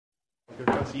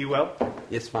Are you well?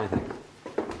 Yes, fine, thanks.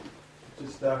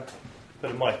 Just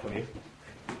put a mic on you.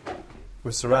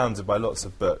 We're surrounded by lots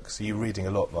of books. Are you reading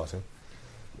a lot, Martin?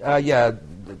 Yeah,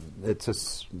 it's a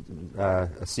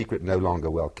secret no longer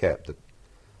well kept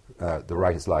that the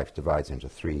writer's life divides into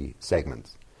three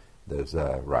segments. There's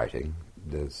writing,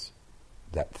 there's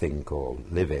that thing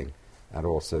called living, and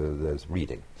also there's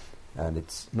reading. And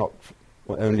it's not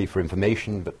only for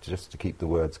information, but just to keep the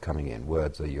words coming in.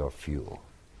 Words are your fuel.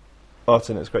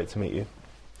 Martin, it's great to meet you.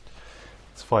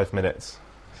 It's 5 minutes,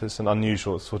 so it's an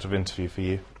unusual sort of interview for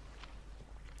you.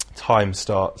 Time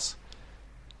starts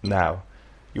now.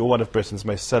 You're one of Britain's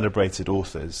most celebrated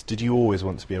authors. Did you always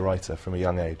want to be a writer from a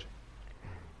young age?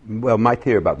 Well, my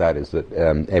theory about that is that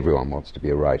everyone wants to be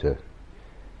a writer.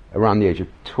 Around the age of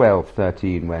 12,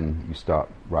 13, when you start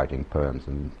writing poems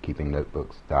and keeping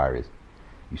notebooks, diaries,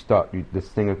 you start this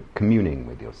thing of communing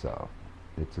with yourself.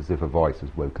 It's as if a voice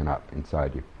has woken up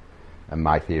inside you. And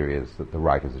my theory is that the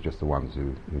writers are just the ones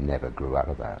who never grew out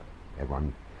of that.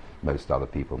 Most other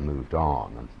people moved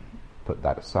on and put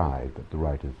that aside, but the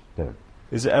writers don't.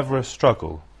 Is it ever a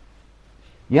struggle?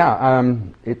 Yeah,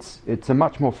 it's a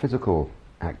much more physical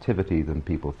activity than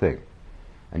people think.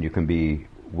 And you can be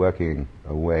working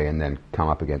away and then come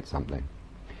up against something.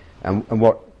 And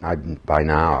what by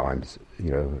now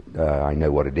I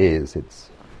know what it is.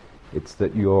 It's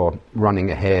that you're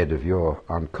running ahead of your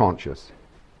unconscious.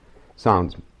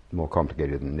 Sounds more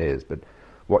complicated than it is, but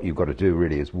what you've got to do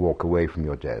really is walk away from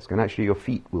your desk, and actually your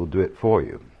feet will do it for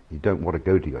you. You don't want to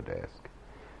go to your desk,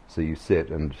 so you sit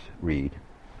and read.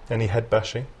 Any head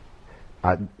bashing?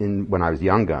 When I was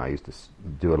younger, I used to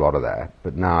do a lot of that,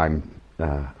 but now I'm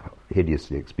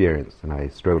hideously experienced, and I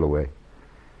stroll away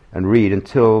and read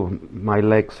until my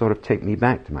legs sort of take me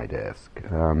back to my desk.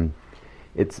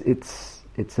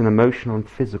 It's an emotional and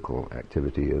physical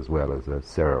activity as well as a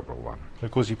cerebral one.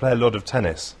 Of course, you play a lot of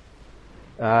tennis.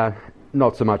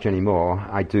 Not so much anymore.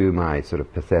 I do my sort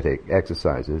of pathetic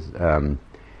exercises.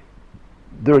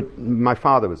 My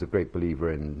father was a great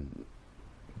believer in,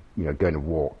 going to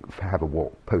walk, have a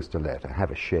walk, post a letter,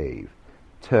 have a shave,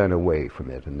 turn away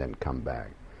from it, and then come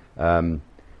back. And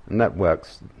that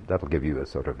works. That'll give you a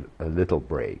sort of a little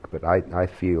break. But I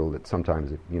feel that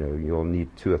sometimes, you'll need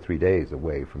 2 or 3 days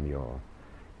away from your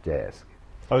desk.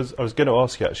 I was going to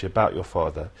ask you actually about your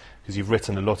father, because you've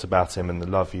written a lot about him and the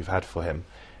love you've had for him.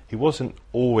 He wasn't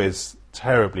always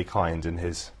terribly kind in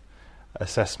his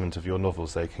assessment of your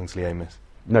novels, though, Kingsley Amis.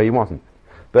 No, he wasn't.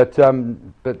 But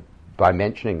by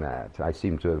mentioning that, I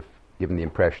seem to have given the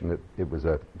impression that it was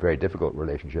a very difficult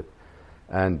relationship.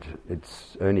 And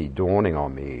it's only dawning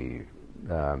on me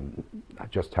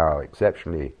just how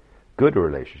exceptionally good a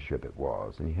relationship it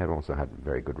was. And he had also had a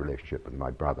very good relationship with my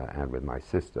brother and with my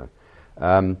sister.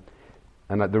 And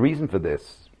the reason for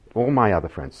this, all my other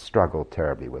friends struggled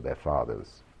terribly with their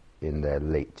fathers in their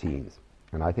late teens.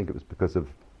 And I think it was because of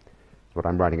what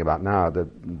I'm writing about now,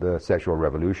 the sexual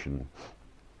revolution,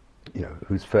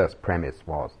 whose first premise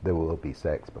was there will be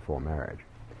sex before marriage.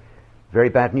 Very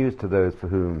bad news to those for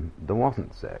whom there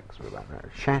wasn't sex without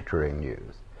marriage. Shattering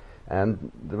news.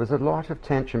 And there was a lot of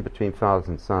tension between fathers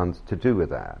and sons to do with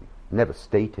that. Never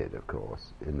stated, of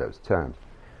course, in those terms.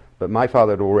 But my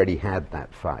father had already had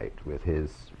that fight with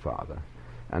his father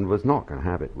and was not going to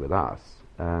have it with us.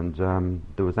 And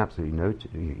there was absolutely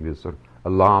he was sort of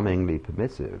alarmingly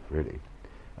permissive, really.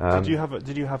 Did you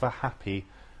have a happy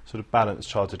sort of balanced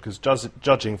childhood? Because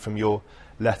judging from your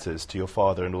letters to your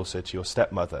father and also to your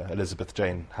stepmother, Elizabeth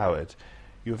Jane Howard,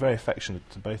 you were very affectionate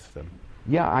to both of them.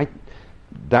 Yeah,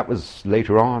 that was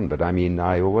later on, but I mean,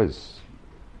 I always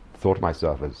thought of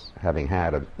myself as having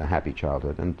had a happy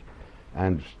childhood,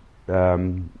 and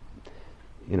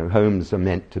homes are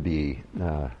meant to be,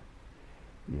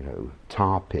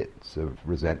 tar pits of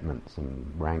resentments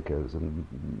and rancors, and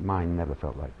mine never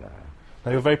felt like that.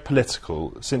 Now, you're very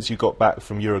political. Since you got back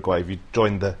from Uruguay, you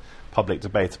joined the public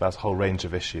debate about a whole range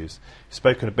of issues. You've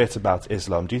spoken a bit about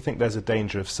Islam. Do you think there's a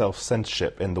danger of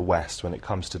self-censorship in the West when it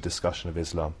comes to discussion of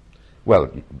Islam? Well,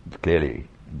 clearly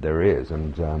there is,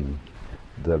 and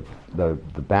the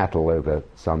battle over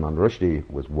Salman Rushdie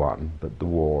was won, but the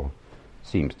war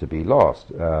seems to be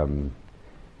lost.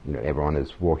 Everyone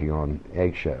is walking on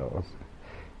eggshells.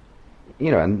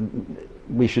 And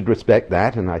we should respect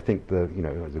that, and I think it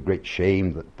was a great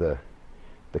shame that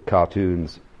the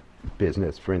cartoons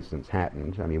business, for instance,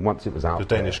 happened. I mean, once it was out the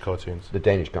Danish cartoons. The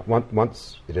Danish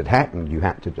once it had happened, you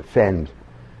had to defend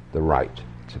the right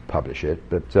to publish it,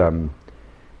 but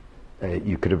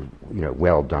you could have,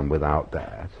 well done without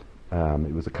that.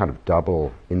 It was a kind of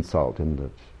double insult in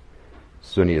that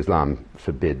Sunni Islam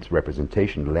forbids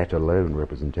representation, let alone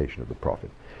representation of the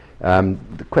Prophet.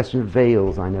 The question of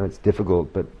veils, I know it's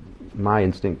difficult, but my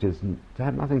instinct is to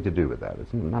have nothing to do with that.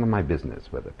 It's none of my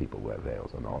business whether people wear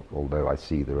veils or not, although I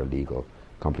see there are legal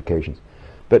complications.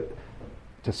 But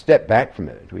to step back from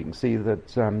it, we can see that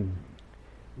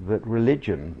that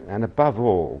religion, and above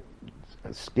all,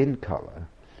 skin color,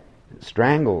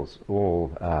 strangles all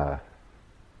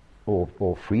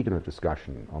freedom of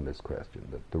discussion on this question,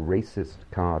 that the racist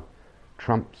card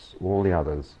trumps all the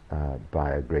others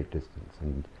by a great distance,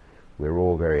 and we're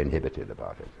all very inhibited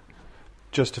about it.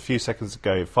 Just a few seconds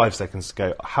ago, 5 seconds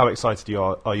ago, how excited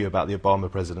are you about the Obama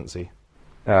presidency?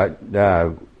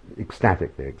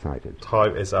 Ecstatically excited.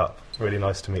 Time is up. It's really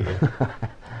nice to meet you.